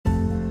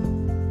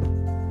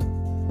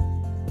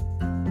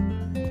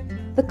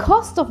The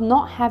cost of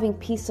not having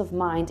peace of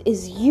mind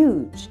is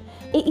huge.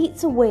 It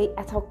eats away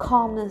at our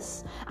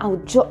calmness, our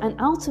joy,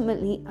 and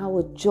ultimately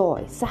our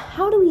joy. So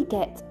how do we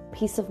get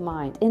peace of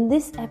mind? In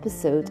this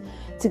episode,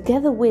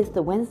 together with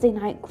the Wednesday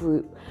night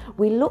group,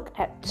 we look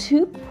at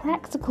 2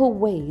 practical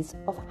ways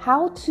of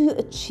how to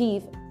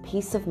achieve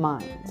peace of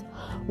mind.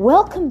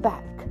 Welcome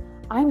back.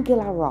 I'm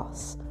Gila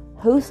Ross,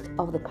 host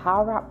of the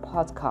Power Up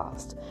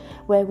podcast,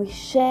 where we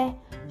share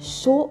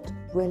short,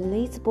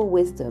 relatable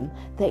wisdom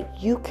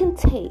that you can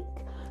take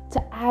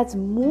to add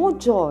more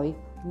joy,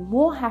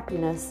 more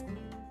happiness,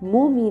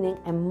 more meaning,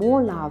 and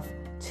more love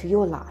to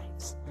your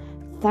lives.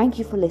 Thank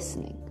you for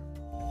listening.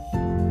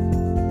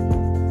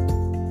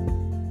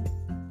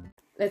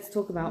 Let's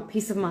talk about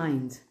peace of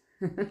mind.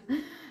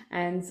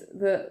 And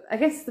I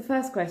guess the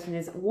first question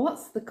is,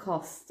 what's the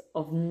cost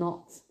of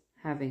not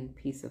having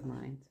peace of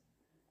mind?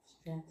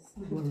 Stress,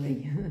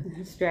 worry,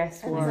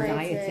 Stress,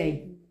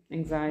 worry,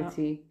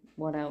 anxiety.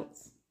 What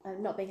else?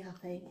 Not being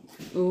happy.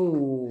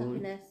 Ooh.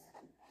 Happiness.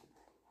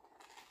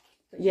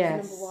 Which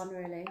Yes. is number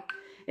 1, really.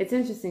 It's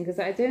interesting because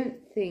I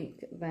don't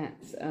think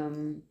that.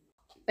 Do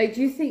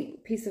you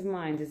think peace of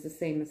mind is the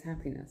same as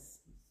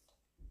happiness?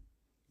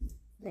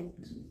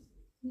 Linked.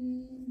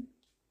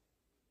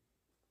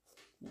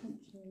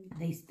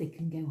 They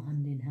can go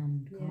hand in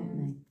hand, can't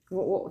they?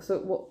 What?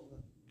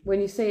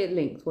 When you say it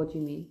linked, what do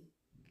you mean?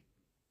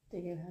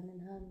 They go hand in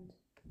hand.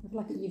 I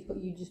feel like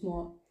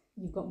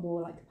you've got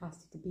more like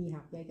capacity to be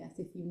happy, I guess,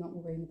 if you're not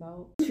worrying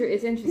about. True.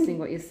 It's interesting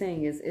what you're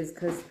saying is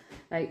because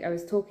like I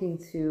was talking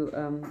to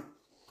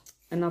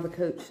another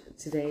coach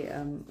today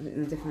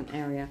in a different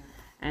area,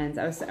 and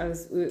I was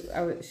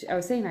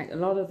saying like a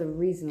lot of the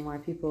reason why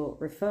people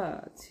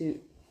refer to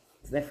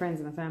their friends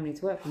and their family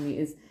to work with me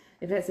is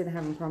if, let's say, they're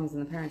having problems in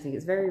the parenting,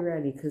 it's very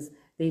rarely because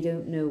they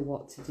don't know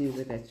what to do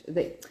with it.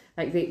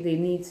 They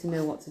need to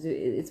know what to do.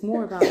 It's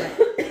more about like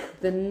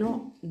the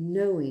not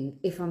knowing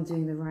if I'm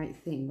doing the right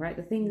thing, right?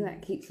 The thing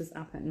that keeps us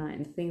up at night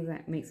and the thing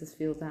that makes us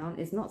feel down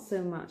is not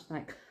so much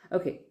like,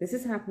 okay, this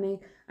is happening,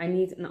 I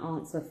need an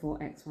answer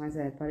for X, Y,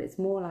 Z, but it's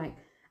more like,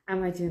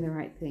 am I doing the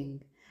right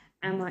thing?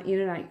 Am I,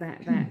 like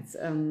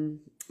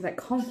that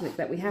conflict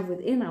that we have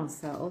within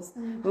ourselves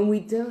when we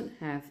don't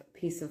have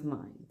peace of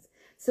mind.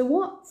 So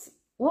what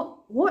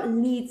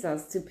leads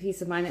us to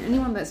peace of mind? And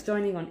anyone that's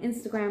joining on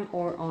Instagram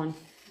or on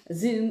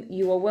Zoom,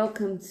 you are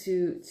welcome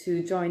to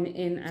join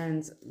in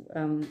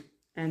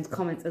and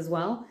comment as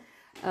well.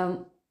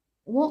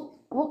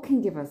 What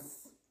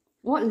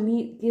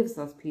gives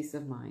us peace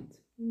of mind?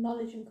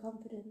 Knowledge and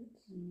confidence.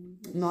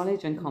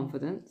 Knowledge and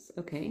confidence.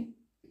 Okay.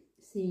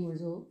 Seeing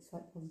results,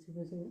 like positive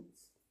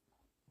results.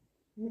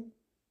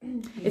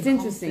 It's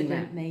interesting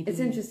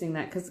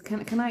that because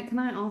can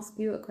I ask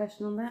you a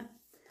question on that?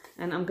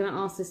 And I'm going to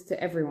ask this to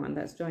everyone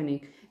that's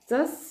joining.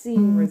 Does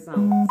seeing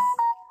results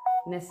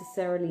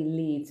necessarily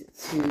lead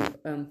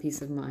to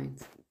peace of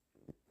mind?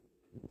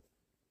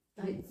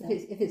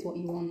 If it's what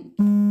you want,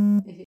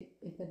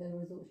 if they're the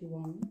results you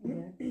want,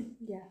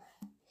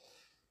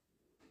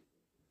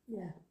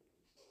 Yeah.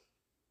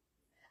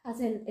 As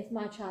in, if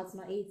my child's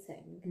not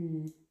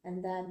eating,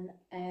 and then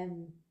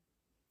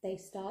they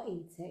start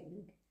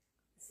eating,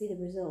 see the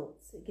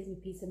results, it gives me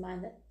peace of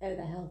mind that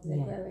they're healthy,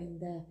 they're growing,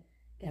 they're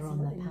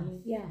on their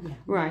path. Yeah.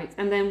 Right,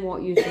 and then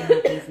what usually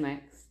happens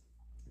next?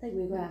 They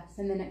regress,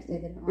 and the next day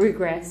they don't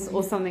regress,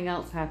 or something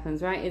else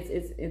happens, right?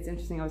 It's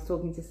interesting. I was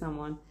talking to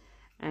someone,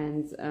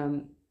 and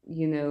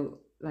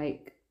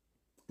like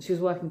she was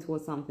working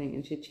towards something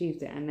and she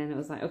achieved it, and then it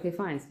was like, okay,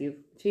 fine, so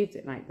you've achieved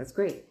it, like that's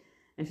great,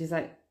 and she's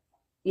like,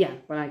 yeah,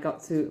 but I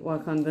got to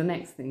work on the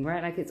next thing,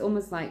 right? Like it's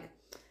almost like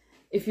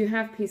if you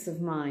have peace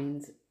of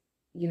mind,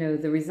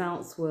 the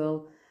results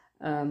will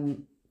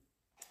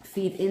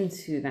feed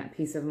into that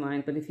peace of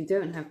mind. But if you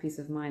don't have peace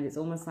of mind, it's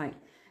almost like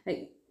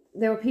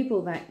there are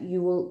people that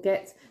you will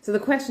get. So the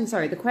question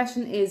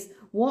is,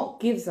 what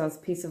gives us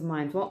peace of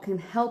mind? What can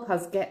help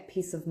us get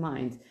peace of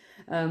mind?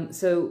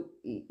 So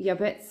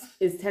Yabet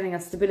is telling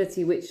us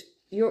stability, which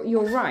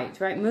you're right?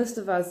 Most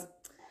of us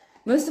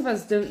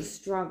don't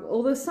struggle,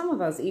 although some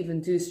of us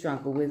even do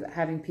struggle with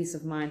having peace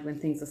of mind when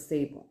things are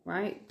stable,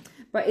 right?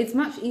 But it's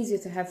much easier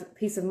to have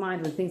peace of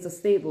mind when things are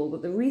stable.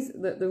 But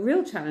the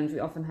real challenge we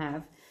often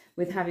have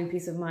with having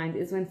peace of mind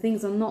is when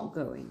things are not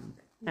going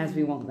as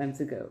we want them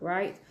to go,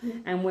 right?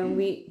 And when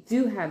we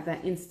do have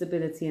that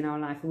instability in our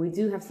life, and we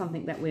do have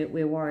something that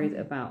we're worried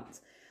about.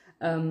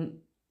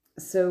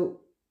 So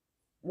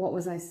what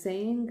was I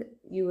saying?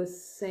 You were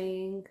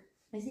saying...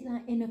 Is it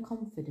like inner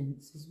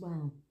confidence as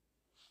well?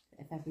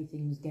 If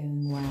everything's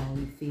going well,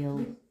 you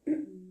feel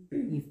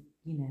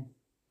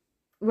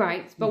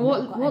Right, but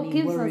what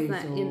gives us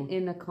that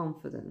inner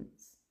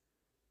confidence?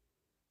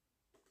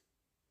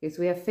 Okay, so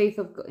we have faith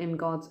in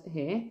God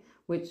here,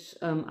 which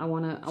I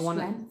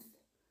want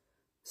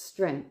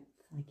strength,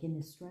 like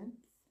inner strength.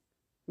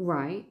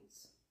 Right.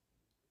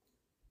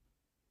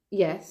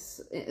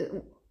 Yes,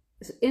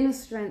 inner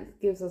strength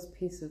gives us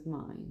peace of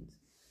mind.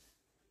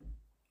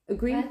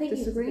 Agree? I think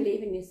Disagree? you have to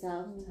believe in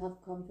yourself to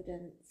have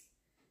confidence.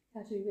 You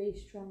have to be really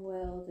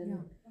strong-willed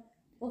and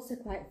also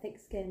quite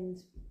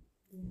thick-skinned.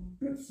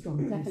 Strong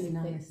Definitely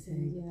personality.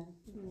 fixing, yeah.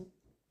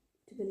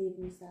 To believe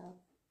in yourself.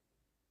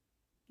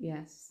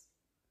 Yes.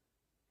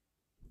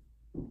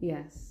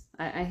 Yes,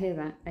 I hear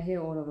that. I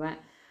hear all of that.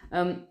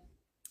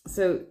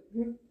 So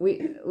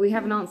we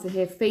have an answer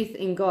here: faith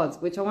in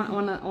God, which I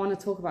want to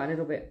talk about a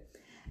little bit.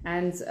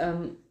 And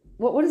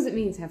what does it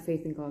mean to have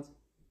faith in God?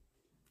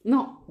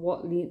 Not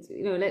what leads.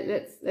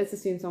 Let's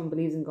assume someone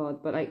believes in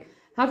God, but like,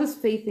 how does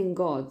faith in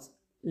God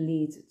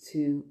lead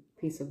to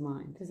peace of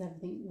mind? Because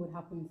everything would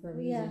happen for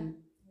a Yeah.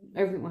 reason.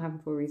 Everything will happen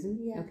for a reason.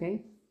 Yeah.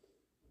 Okay.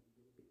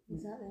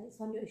 Exactly.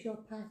 It's your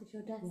path, it's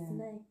your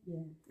destiny.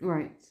 Yeah.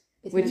 Right.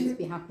 It's Which- meant to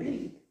be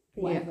happening,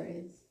 whatever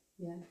it is.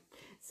 Yeah.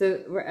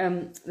 So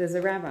there's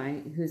a rabbi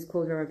who's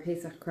called Rabbi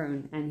Pesach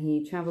Krohn, and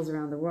he travels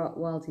around the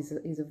world. He's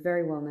a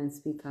very well-known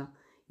speaker.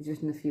 He's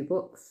written a few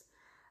books,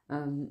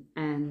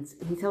 and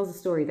he tells a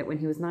story that when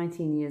he was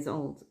 19 years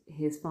old,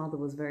 his father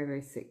was very,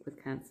 very sick with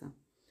cancer.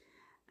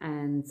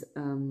 And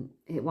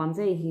one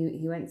day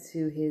he went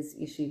to his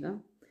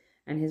yeshiva,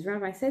 and his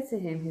rabbi said to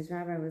him, his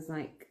rabbi was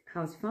like,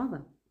 "How's your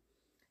father?"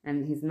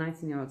 And he's a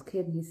 19-year-old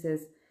kid, and he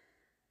says,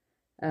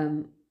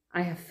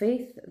 "I have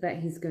faith that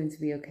he's going to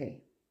be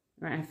okay.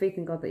 Right? I have faith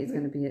in God that he's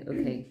going to be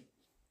okay."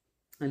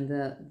 And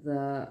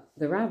the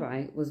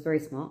rabbi was very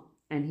smart,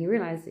 and he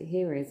realized that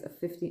here is a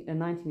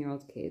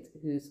 19-year-old kid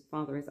whose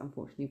father is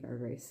unfortunately very,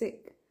 very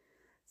sick.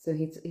 So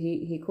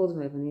he called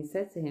him over and he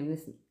said to him,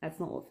 "Listen, that's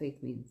not what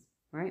faith means,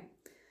 right?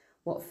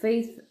 What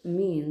faith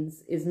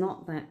means is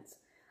not that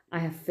I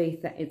have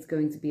faith that it's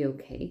going to be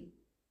okay,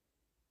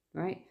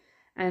 right?"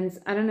 And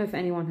I don't know if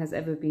anyone has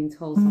ever been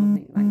told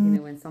something like,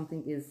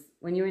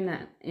 when you're in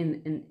that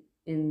in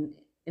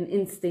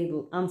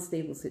an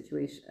unstable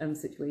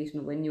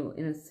situation, when you're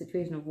in a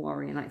situation of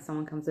worry, and like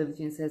someone comes over to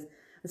you and says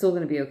it's all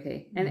going to be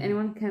okay. And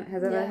anyone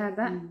has ever had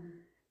that?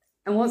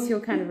 And what's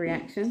your kind of It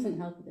reaction? doesn't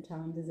help at the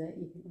time, does it?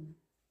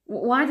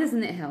 Why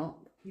doesn't it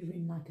help? You're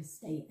in like a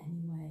state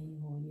anyway,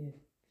 or you.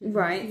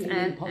 Right, Feeling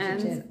and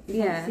positive. You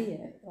yeah, can't see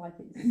it, like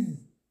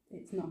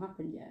it's not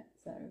happened yet,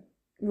 so.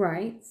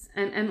 right,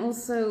 and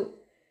also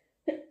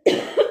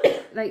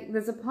like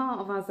there's a part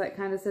of us that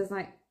kind of says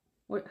like,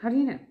 what? How do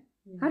you know?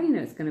 How do you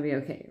know it's going to be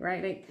okay,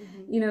 right? Like,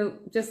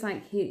 just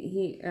like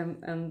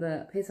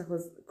the Pesach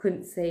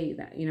couldn't say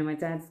that, my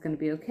dad's going to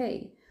be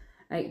okay,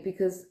 like,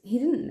 because he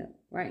didn't know,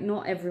 right?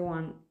 Not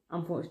everyone,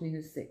 unfortunately,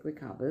 who's sick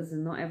recovers,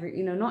 and not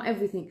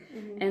everything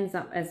ends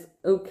up as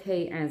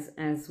okay as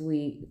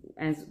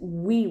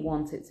we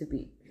want it to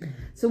be.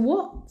 So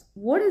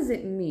what does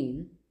it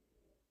mean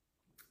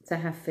to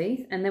have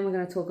faith? And then we're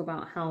going to talk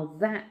about how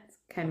that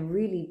can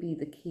really be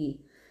the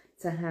key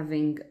to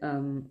having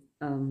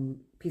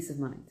peace of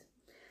mind.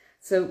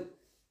 So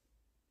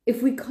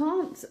if we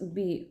can't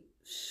be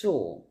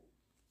sure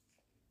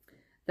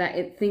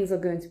that things are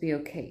going to be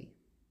okay,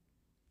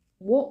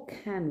 what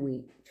can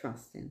we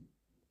trust in?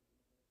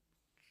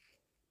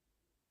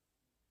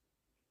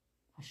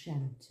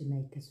 Hashem, to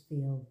make us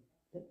feel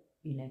that,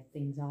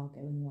 things are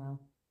going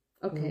well.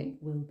 Okay.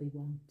 Will be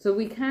well. So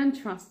we can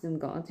trust in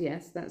God.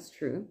 Yes, that's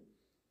true.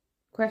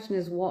 Question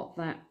is what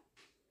that,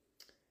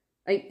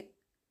 like,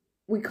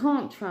 we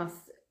can't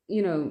trust,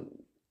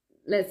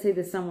 let's say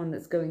there's someone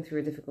that's going through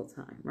a difficult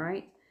time,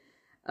 right?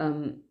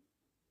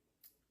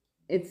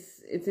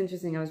 It's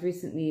interesting. I was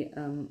recently,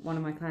 one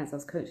of my clients, I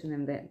was coaching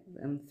them that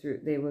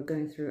they were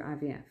going through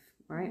IVF,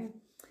 right?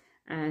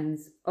 And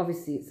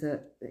obviously it's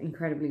an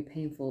incredibly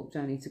painful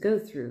journey to go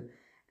through.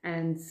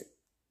 And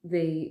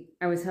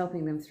I was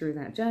helping them through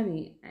that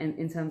journey, and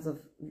in terms of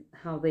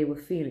how they were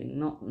feeling,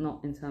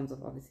 not in terms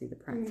of obviously the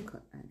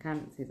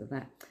practicalities of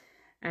that.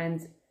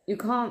 And you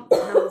can't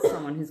tell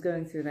someone who's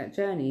going through that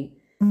journey,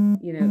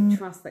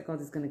 trust that God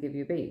is going to give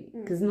you a baby,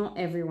 because not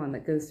everyone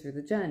that goes through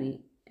the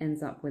journey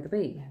ends up with a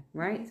baby,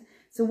 right?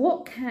 So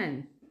what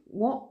can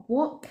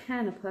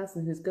a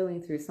person who's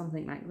going through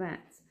something like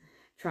that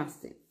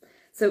trust in?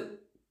 So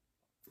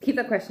keep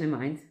that question in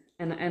mind,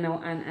 and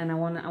I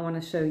want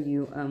to show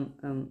you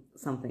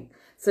something.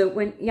 So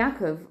when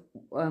Yaakov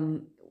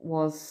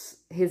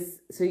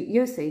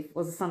Yosef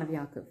was the son of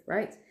Yaakov,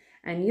 right?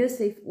 And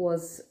Yosef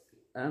was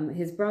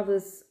his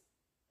brothers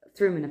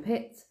threw him in a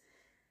pit.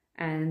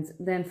 And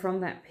then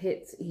from that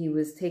pit, he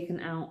was taken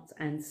out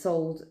and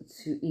sold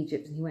to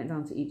Egypt, and he went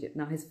down to Egypt.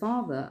 Now, his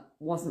father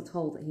wasn't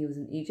told that he was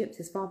in Egypt.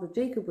 His father,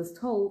 Jacob, was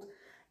told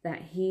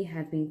that he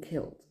had been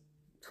killed.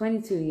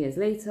 22 years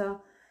later,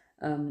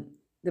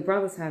 the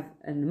brothers have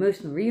an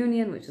emotional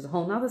reunion, which is a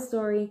whole nother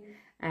story.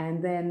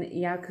 And then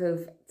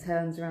Yaakov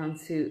turns around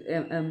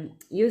to,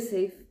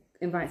 Yosef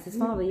invites his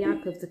father,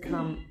 Yaakov, to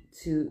come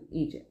to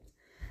Egypt.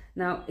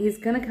 Now, he's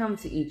going to come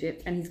to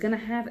Egypt, and he's going to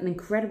have an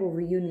incredible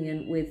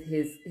reunion with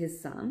his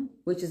son,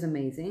 which is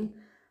amazing.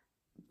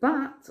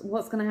 But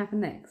what's going to happen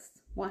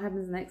next? What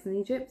happens next in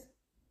Egypt?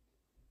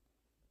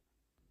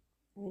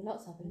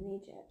 Lots happened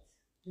in Egypt.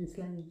 And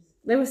slaves.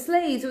 They were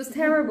slaves. It was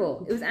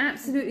terrible. It was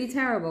absolutely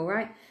terrible,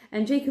 right?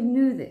 And Jacob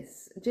knew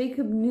this.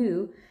 Jacob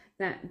knew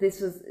that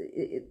this was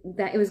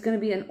that it was going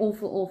to be an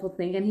awful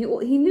thing, and he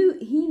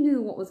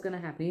knew what was going to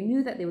happen. He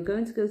knew that they were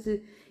going to go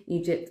to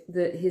Egypt,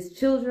 that his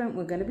children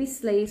were going to be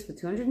slaves for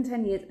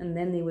 210 years, and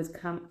then they would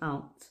come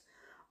out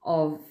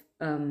of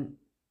and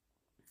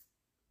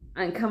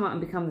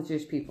become the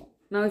Jewish people.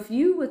 Now, if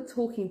you were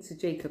talking to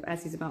Jacob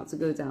as he's about to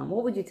go down,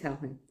 what would you tell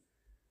him?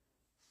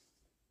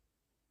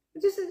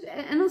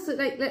 And also,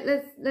 like,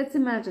 let's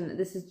imagine that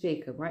this is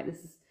Jacob, right?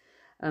 This is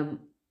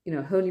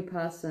a holy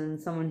person,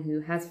 someone who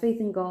has faith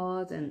in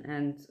God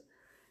and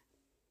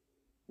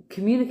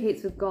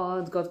communicates with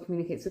God. God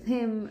communicates with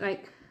him.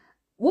 Like,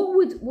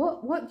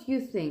 what do you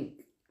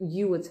think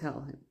you would tell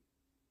him?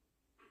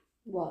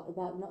 What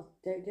about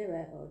don't do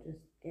it,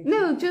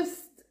 or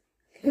just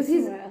just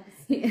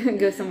because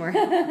go somewhere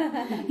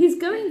else. He's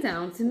going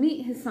down to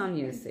meet his son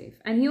Yosef,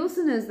 and he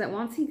also knows that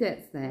once he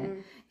gets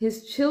there,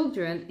 his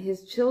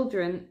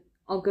children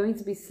are going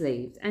to be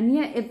slaves, and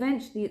yet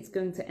eventually it's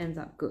going to end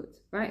up good,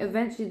 right?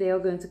 Eventually they are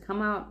going to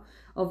come out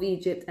of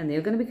Egypt, and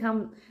they're going to get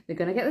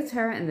the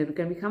Torah, and they're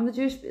going to become they're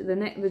going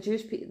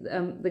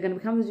to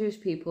become the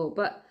Jewish people,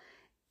 but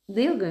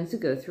they are going to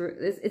go through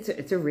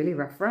it's a really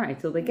rough ride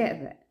till they get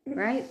there,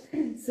 right?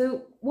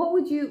 So what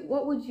would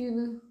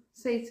you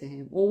say to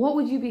him, or what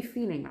would you be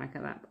feeling like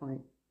at that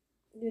point?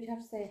 You'd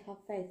have to say, have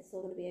faith, it's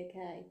all going to be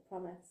okay,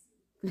 promise.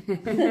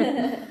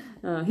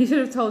 He should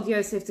have told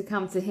Yosef to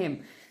come to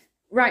him.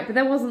 Right, but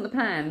that wasn't the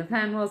plan. The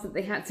plan was that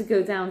they had to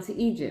go down to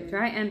Egypt,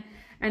 right?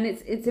 And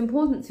it's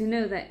important to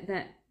know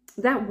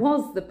that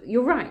was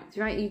you're right?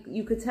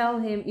 You could tell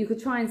him, you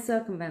could try and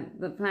circumvent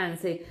the plan and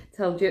say,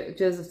 tell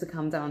Joseph to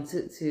come down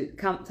to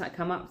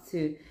come up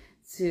to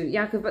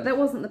Yaakov, but that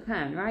wasn't the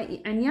plan,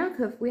 right? And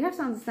Yaakov, we have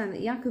to understand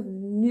that Yaakov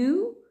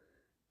knew,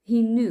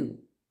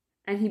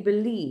 and he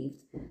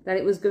believed that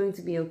it was going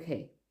to be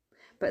okay.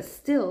 But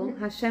still,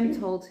 Hashem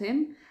told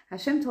him,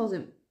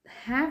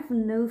 have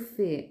no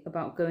fear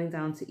about going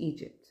down to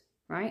Egypt,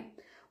 right?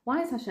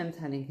 Why is Hashem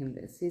telling him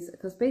this?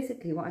 Because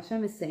basically what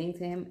Hashem is saying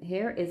to him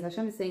here is,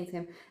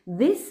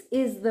 this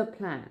is the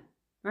plan,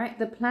 right?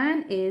 The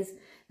plan is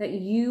that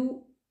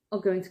you are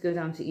going to go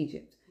down to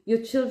Egypt.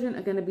 Your children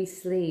are going to be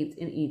slaved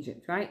in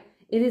Egypt, right?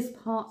 It is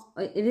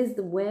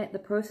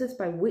the process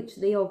by which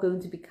they are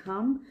going to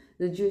become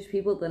the Jewish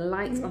people, the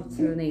light of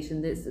the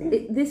nation.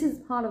 This is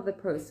part of the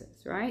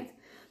process, right?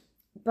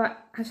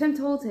 But Hashem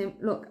told him,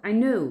 look, I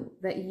know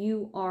that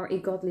you are a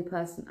godly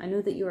person. I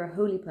know that you're a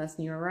holy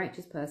person. You're a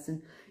righteous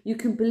person. You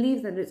can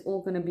believe that it's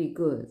all going to be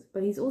good.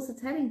 But he's also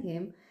telling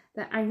him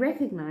that I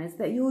recognize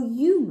that you're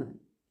human.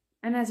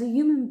 And as a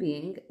human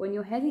being, when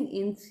you're heading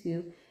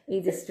into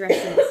a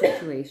distressing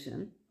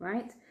situation,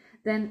 right,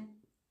 then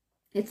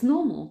it's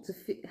normal to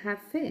have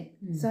fear.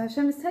 So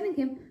Hashem is telling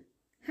him,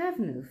 have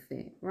no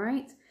fear,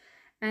 right?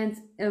 And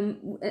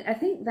I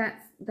think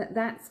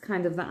that's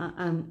kind of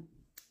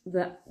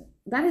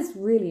that is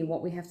really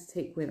what we have to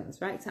take with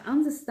us, right? To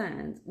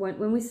understand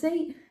when we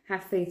say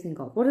have faith in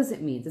God, what does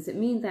it mean? Does it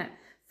mean that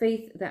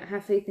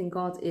have faith in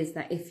God is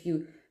that if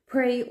you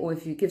pray or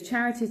if you give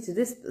charity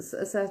to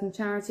a certain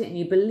charity and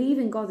you believe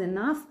in God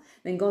enough,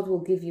 then God will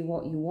give you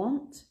what you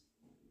want?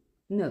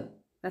 No,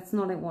 that's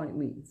not what it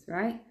means,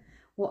 right?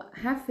 What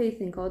have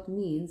faith in God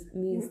means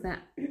that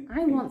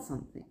I want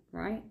something,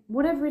 right?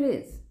 Whatever it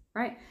is,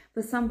 right?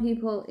 For some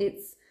people,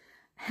 it's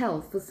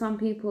health. For some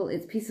people,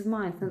 it's peace of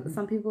mind. For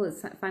some people,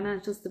 it's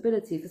financial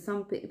stability. For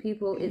some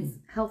people, it's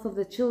health of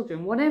the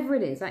children. Whatever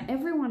it is, right?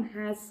 Everyone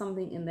has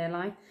something in their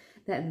life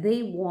that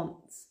they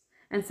want.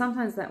 And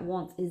sometimes that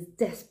want is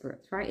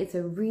desperate, right? It's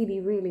a really,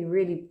 really,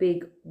 really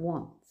big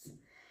want.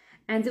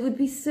 And it would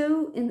be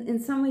so, in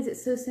some ways,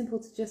 it's so simple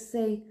to just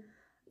say,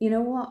 you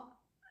know what,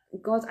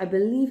 God, I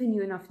believe in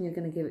you enough and you're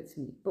going to give it to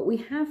me. But we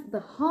have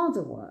the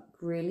harder work,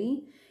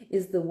 really,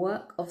 is the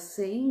work of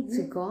saying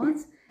to God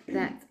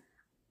that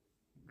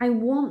I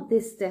want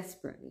this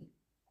desperately,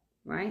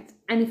 right?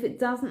 And if it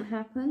doesn't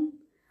happen,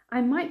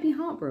 I might be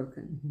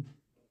heartbroken.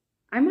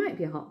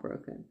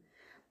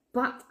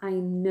 But I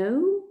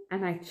know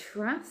and I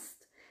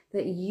trust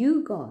that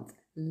you, God,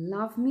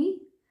 love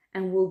me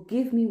and will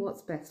give me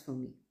what's best for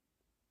me,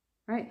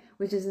 right?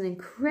 Which is an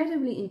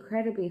incredibly,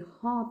 incredibly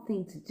hard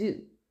thing to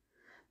do.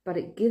 But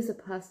it gives a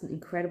person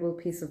incredible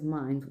peace of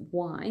mind.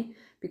 Why?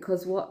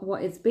 Because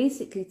what it's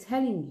basically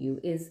telling you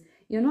is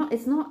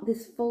it's not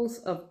this false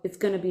of it's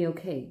going to be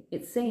okay.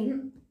 It's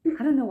saying,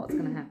 I don't know what's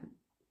going to happen,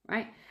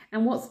 right?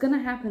 And what's going to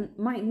happen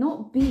might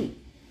not be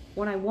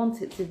what I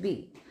want it to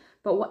be.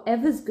 But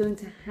whatever's going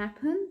to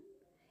happen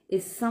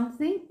is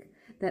something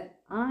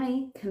that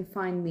I can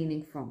find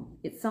meaning from.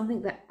 It's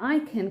something that I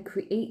can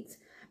create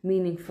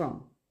meaning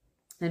from.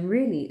 And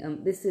really,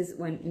 this is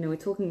when, we're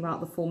talking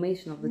about the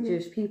formation of the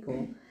Jewish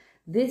people.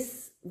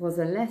 This was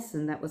a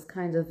lesson that was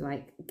kind of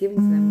like given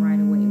to them right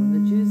away.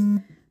 When the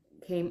Jews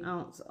came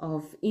out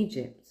of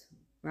Egypt,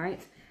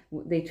 right?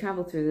 They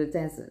traveled through the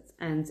desert.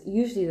 And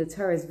usually the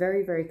Torah is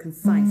very, very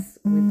concise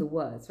with the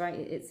words, right?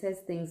 It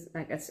says things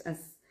like as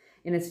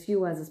in as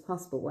few words as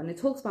possible. When it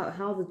talks about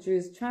how the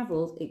Jews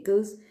traveled, it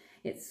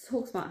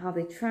talks about how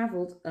they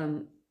traveled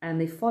and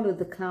they followed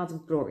the cloud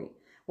of glory.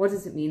 what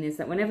does it mean? Is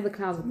that whenever the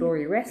clouds of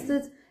glory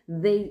rested,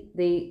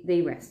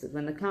 they rested.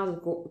 When the clouds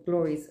of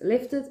glories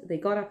lifted, they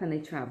got up and they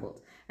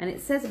traveled. And it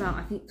says about,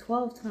 I think,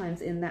 12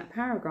 times in that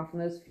paragraph, in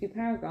those few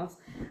paragraphs,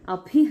 Al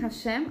Pi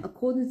Hashem,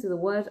 according to the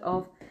word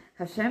of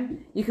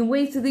Hashem. You can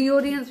wave to the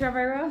audience,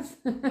 Rabbi Ross.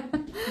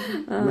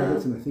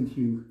 Robertson, I think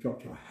you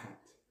dropped your hat.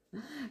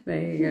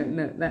 There you go.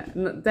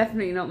 No,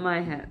 definitely not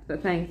my hat,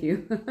 but thank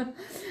you.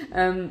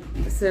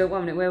 So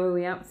 1 minute, where were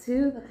we up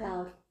to? The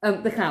cloud.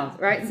 The cloud,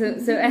 right? So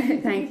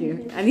thank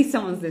you. At least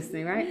someone's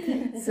listening,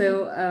 right? So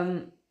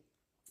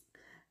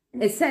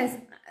it says,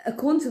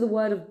 according to the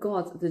word of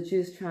God, the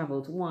Jews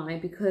traveled. Why?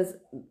 Because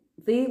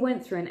they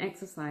went through an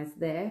exercise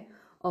there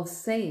of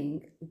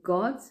saying,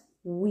 God,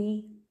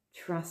 we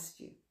trust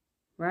you,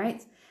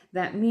 right?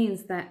 That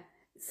means that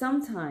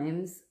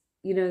sometimes,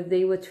 you know,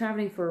 they were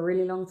traveling for a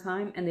really long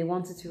time and they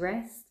wanted to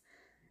rest.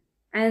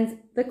 And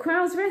the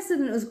crowds rested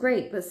and it was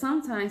great, but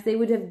sometimes they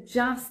would have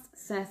just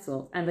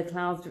settled and the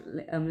clouds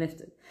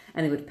lifted.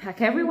 And they would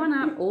pack everyone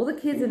up, all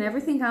the kids and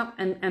everything up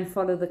and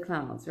follow the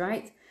clouds,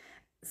 right?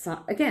 So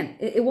again,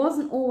 it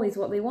wasn't always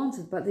what they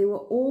wanted, but they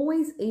were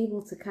always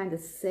able to kind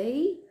of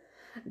say,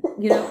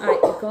 you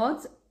know, God,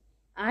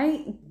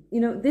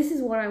 this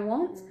is what I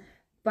want,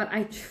 but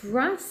I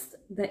trust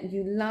that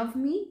you love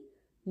me,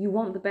 you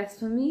want the best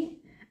for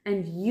me,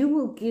 and you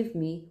will give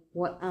me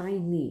what I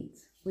need,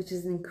 which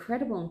is an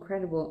incredible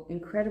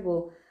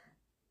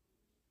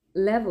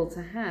level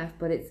to have,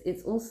 but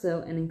it's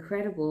also an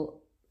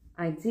incredible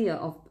idea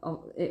of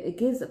it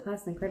gives a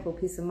person incredible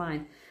peace of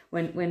mind.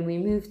 When we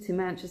moved to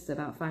Manchester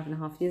about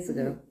 5.5 years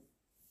ago,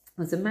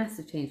 it was a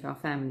massive change for our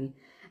family.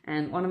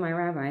 And one of my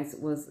rabbis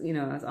was, you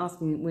know, I was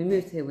asking, we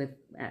moved here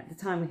at the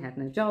time we had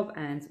no job,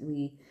 and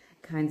we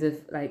kind of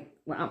like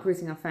were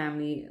uprooting our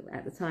family.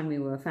 At the time we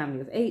were a family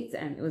of 8,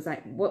 and it was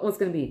like, what's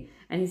going to be?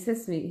 And he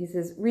says to me, he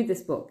says, read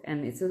this book.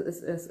 And it's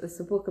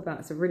a book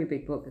it's a really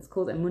big book. It's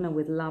called Emunah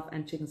with Love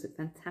and Chicken Soup.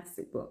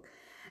 Fantastic book.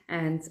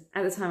 And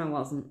at the time I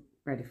wasn't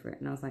ready for it.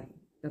 And I was like,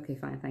 okay,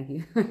 fine, thank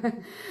you.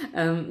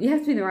 You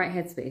have to be in the right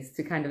headspace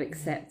to kind of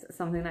accept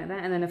something like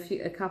that. And then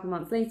a couple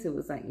months later, it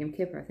was like Yom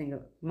Kippur, I think a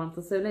month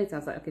or so later, I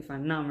was like, okay,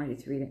 fine, now I'm ready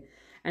to read it.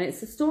 And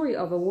it's the story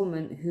of a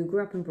woman who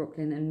grew up in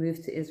Brooklyn and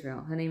moved to Israel.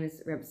 Her name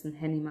is Rebbetzin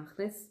Henny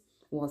Machlis,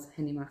 was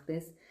Henny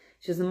Machlis.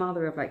 She was a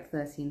mother of like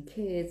 13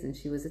 kids, and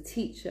she was a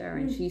teacher,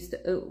 and she used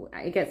to,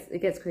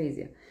 it gets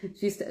crazier.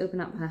 She used to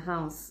open up her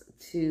house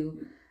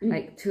to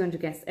like 200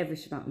 guests every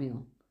Shabbat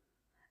meal.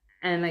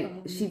 And like,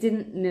 she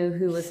didn't know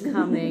who was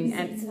coming.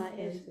 And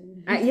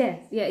yes,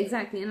 yeah,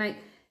 exactly. And like,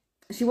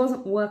 she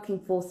wasn't working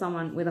for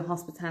someone with a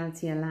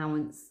hospitality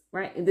allowance,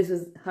 right? This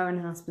was her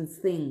and her husband's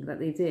thing that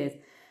they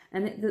did.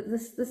 And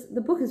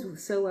the book is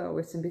so well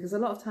written, because a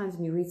lot of times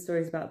when you read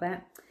stories about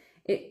that,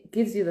 it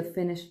gives you the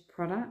finished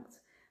product.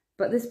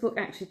 But this book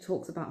actually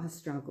talks about her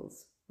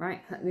struggles,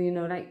 right? You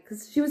know, like,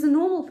 because she was a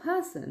normal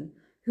person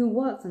who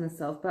worked on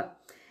herself, but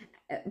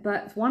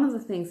one of the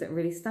things that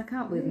really stuck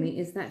out with me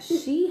is that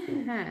she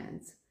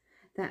had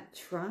that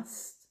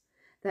trust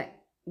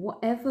that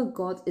whatever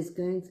God is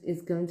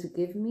going to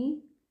give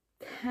me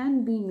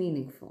can be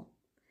meaningful.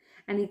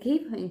 And it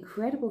gave her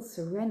incredible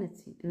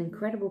serenity and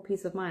incredible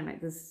peace of mind. Like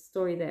this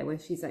story there where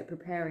she's like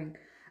preparing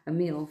a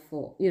meal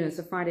for, you know, it's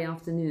a Friday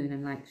afternoon,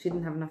 and like she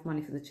didn't have enough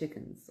money for the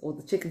chickens, or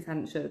the chickens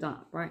hadn't showed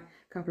up, right?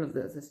 A couple of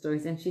the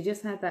stories. And she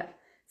just had that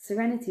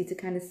serenity to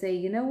kind of say,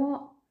 you know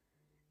what?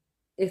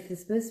 If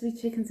there's supposed to be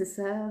chicken to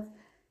serve,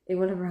 it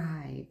will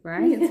arrive,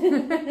 right?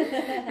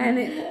 and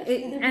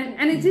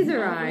it did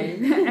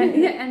arrive.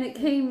 And it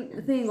came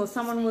a thing, or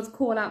someone would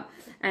call up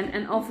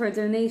and offer a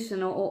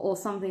donation or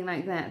something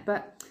like that.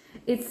 But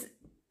it's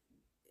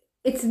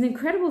an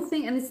incredible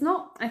thing, and it's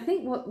not, I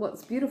think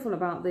what's beautiful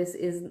about this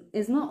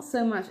is not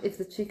so much if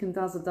the chicken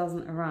does or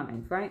doesn't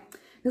arrive, right?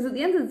 Because at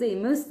the end of the day,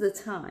 most of the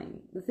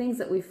time, the things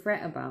that we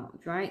fret about,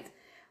 right,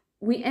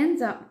 we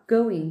end up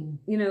going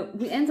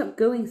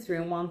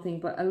through in one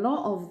thing, but a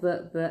lot of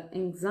the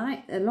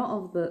anxiety, a lot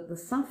of the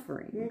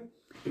suffering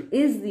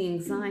is the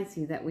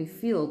anxiety that we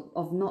feel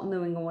of not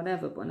knowing or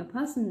whatever. But when a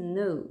person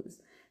knows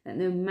that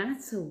no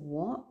matter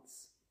what,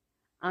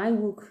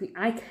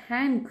 I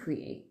can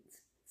create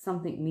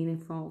something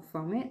meaningful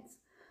from it,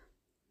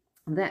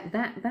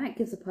 that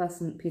gives a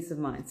person peace of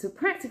mind. So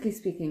practically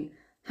speaking,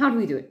 how do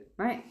we do it,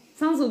 right?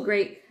 Sounds all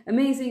great,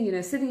 amazing, you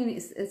know, sitting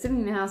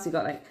in your house, you've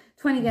got like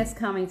 20 guests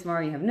coming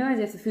tomorrow, you have no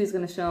idea if the food's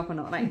going to show up or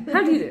not. Like,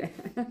 how do you do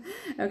it?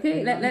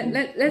 Okay,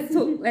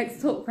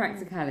 let's talk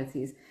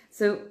practicalities.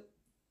 So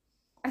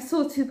I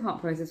saw a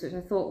 2-part process, which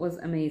I thought was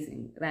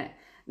amazing. That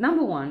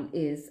number one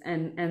is,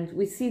 and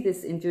we see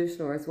this in Jewish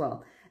law as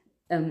well.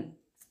 In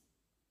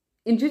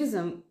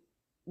Judaism,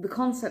 the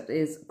concept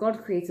is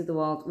God created the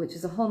world, which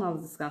is a whole nother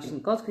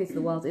discussion. God created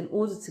the world in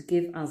order to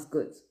give us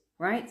good,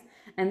 right?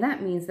 And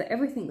that means that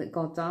everything that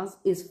God does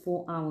is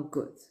for our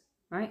good,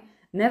 right?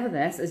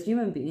 Nevertheless, as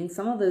human beings,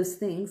 some of those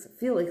things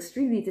feel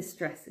extremely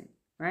distressing,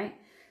 right?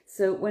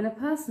 So when a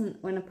person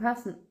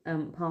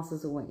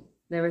passes away,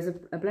 there is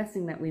a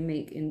blessing that we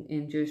make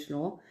in Jewish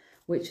law,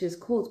 which is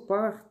called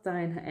Baruch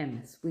Dayan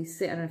Ha'emes. We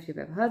say, I don't know if you've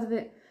ever heard of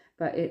it,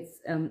 but it's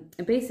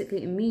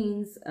basically it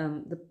means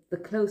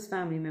the close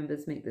family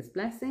members make this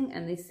blessing,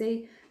 and they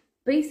say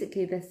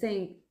basically they're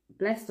saying,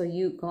 "Blessed are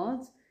you, God,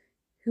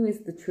 who is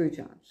the true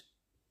judge,"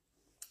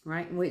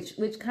 right?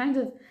 Which kind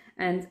of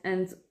and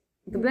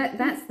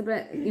that's the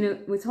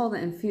we're told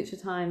that in future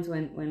times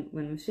when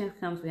Mashiach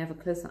comes, we have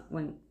a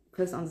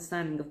close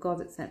understanding of God,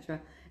 etc.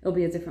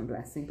 It'll be a different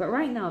blessing. But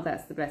right now,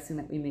 that's the blessing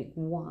that we make.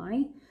 Why?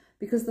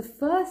 Because the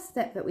first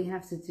step that we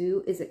have to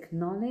do is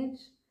acknowledge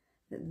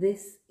that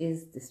this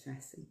is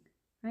distressing,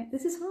 right?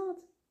 This is hard.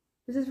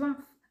 This is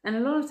rough. And a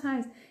lot of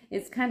times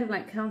it's kind of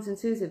like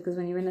counterintuitive, because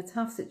when you're in a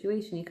tough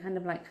situation, you kind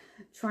of like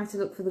try to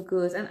look for the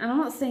good. And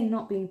I'm not saying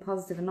not being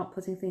positive and not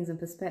putting things in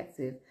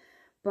perspective,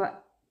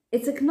 but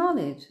it's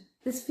acknowledge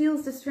this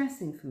feels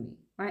distressing for me,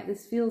 right?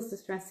 This feels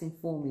distressing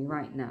for me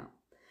right now.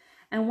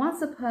 And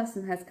once a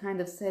person has kind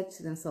of said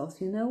to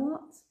themselves, you know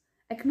what?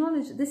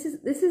 Acknowledge this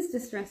is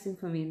distressing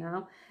for me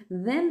now,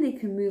 then they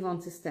can move on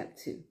to step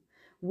 2,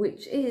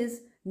 which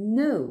is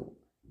know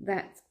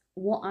that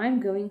what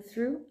I'm going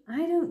through, I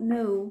don't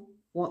know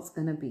what's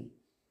going to be,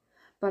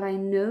 but I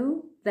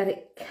know that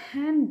it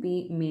can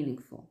be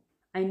meaningful.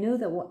 I know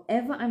that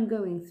whatever I'm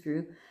going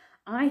through,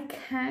 I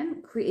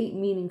can create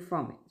meaning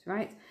from it,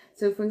 right?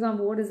 So for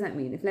example, what does that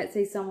mean? If let's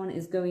say someone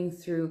is going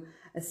through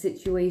a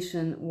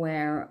situation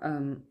where,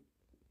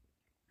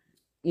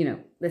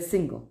 they're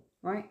single,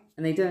 right?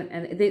 And they don't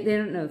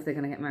know if they're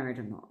going to get married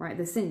or not, right?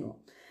 They're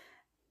single.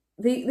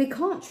 They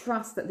can't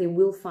trust that they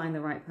will find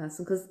the right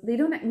person, because we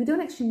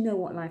don't actually know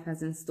what life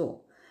has in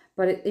store.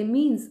 But it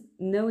means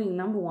knowing,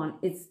 number one,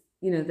 it's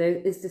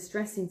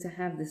distressing to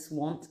have this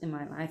want in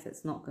my life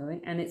that's not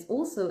going. And it's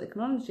also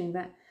acknowledging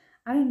that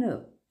I don't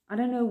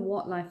know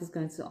what life is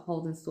going to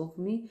hold in store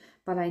for me,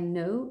 but I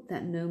know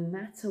that no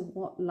matter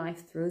what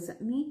life throws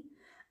at me,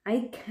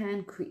 I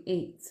can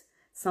create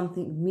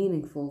something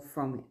meaningful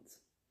from it.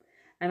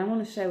 And I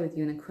want to share with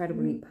you an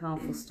incredibly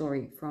powerful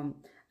story from,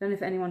 I don't know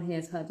if anyone here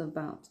has heard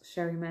about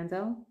Sherry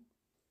Mandel.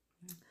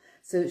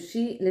 So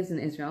she lives in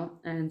Israel,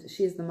 and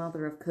she is the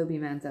mother of Kobe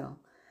Mandel.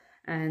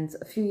 And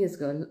a few years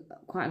ago,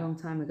 quite a long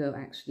time ago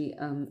actually,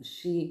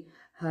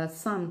 her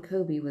son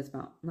Kobe was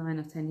about 9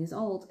 or 10 years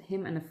old.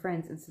 Him and a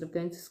friend, instead of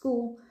going to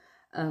school,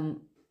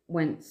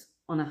 went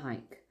on a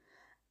hike,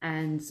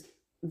 and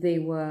they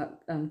were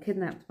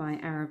kidnapped by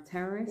Arab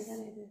terrorists.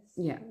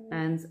 Yeah,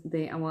 and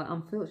they were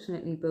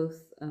unfortunately both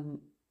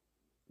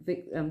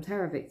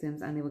terror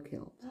victims, and they were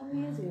killed. How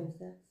many years ago was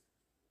this?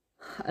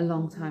 A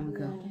long time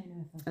ago.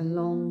 Yeah. A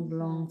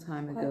long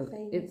time ago.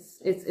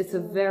 Famous. It's a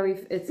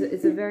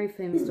very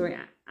famous story.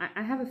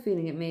 I have a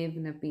feeling it may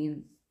even have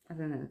been, I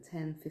don't know,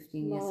 10,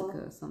 15 years ago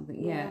or something.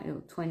 Yeah,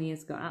 20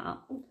 years ago.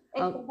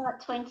 It's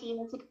about 20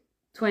 years ago.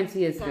 20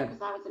 years ago.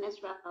 Because I was in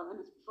Israel, and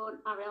it's before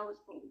Ariel was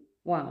born.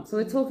 Wow. So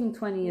we're talking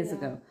 20 years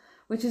ago,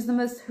 which is the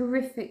most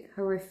horrific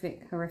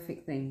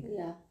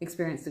thing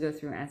experience to go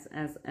through as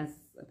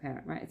a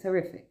parent, right? It's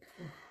horrific.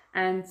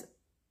 And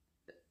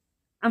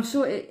I'm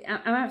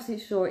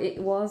absolutely sure it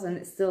was, and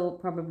it still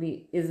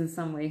probably is in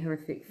some way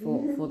horrific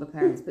for the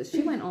parents. But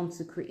she went on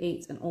to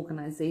create an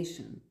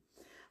organization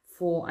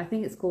for, I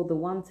think it's called the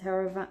One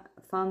Terror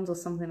Fund or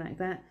something like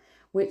that,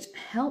 which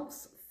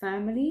helps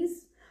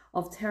families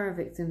of terror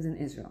victims in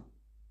Israel.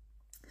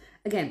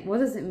 Again, what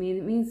does it mean?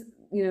 It means,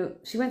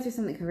 she went through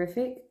something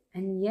horrific,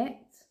 and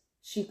yet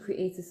she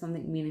created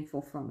something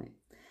meaningful from it.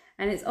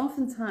 And it's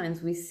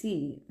oftentimes we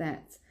see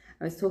that.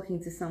 I was talking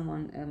to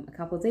someone a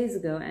couple of days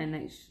ago,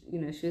 and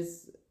she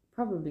was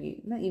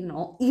probably not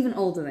even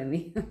older than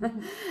me,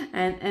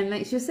 and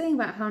like she was saying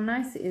about how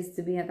nice it is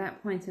to be at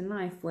that point in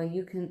life where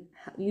you can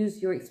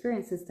use your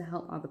experiences to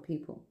help other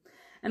people.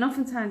 And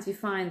oftentimes you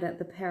find that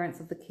the parents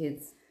of the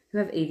kids who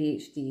have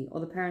ADHD,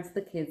 or the parents of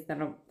the kids that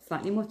are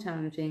slightly more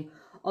challenging,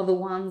 are the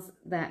ones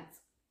that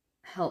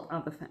help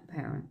other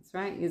parents,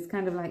 right? It's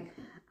kind of like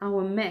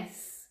our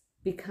mess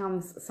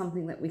becomes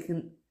something that we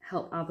can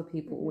help other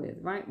people with,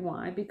 right?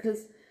 Why?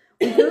 Because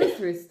we go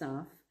through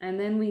stuff, and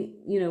then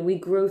we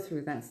grow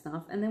through that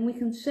stuff, and then we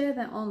can share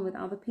that on with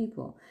other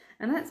people.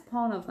 And that's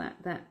part of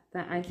that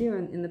idea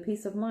in the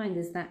peace of mind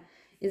is that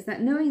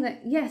knowing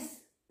that,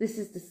 yes, this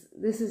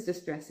is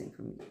distressing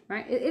for me,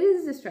 right? It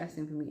is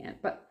distressing for me,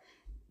 but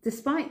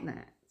despite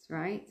that,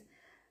 right,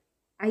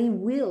 I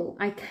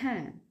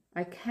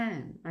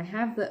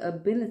have the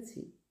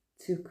ability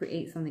to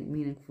create something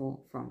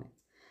meaningful from it.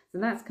 So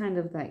that's kind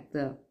of like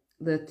the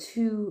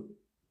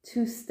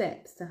two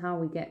steps to how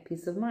we get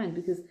peace of mind,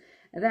 because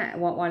that,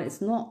 while it's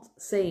not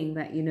saying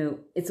that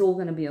it's all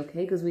going to be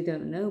okay, because we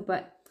don't know,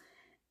 but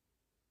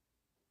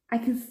I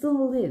can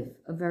still live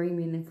a very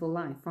meaningful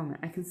life from it.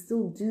 I can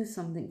still do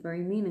something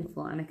very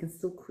meaningful, and I can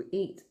still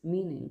create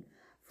meaning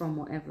from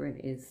whatever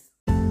it is.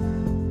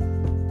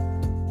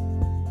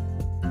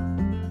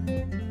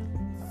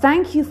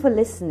 Thank you for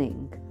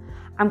listening.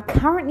 I'm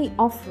currently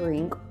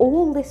offering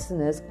all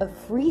listeners a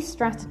free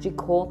strategy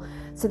call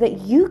so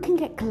that you can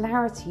get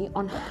clarity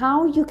on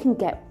how you can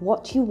get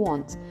what you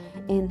want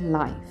in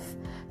life.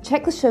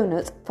 Check the show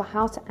notes for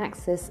how to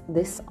access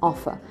this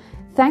offer.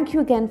 Thank you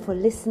again for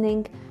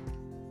listening.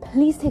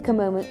 please take a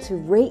moment to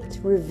rate,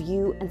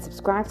 review, and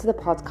subscribe to the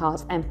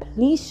podcast, and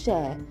please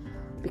share,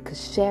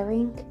 because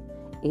sharing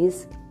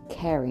is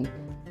caring.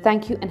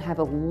 Thank you and have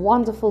a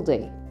wonderful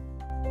day.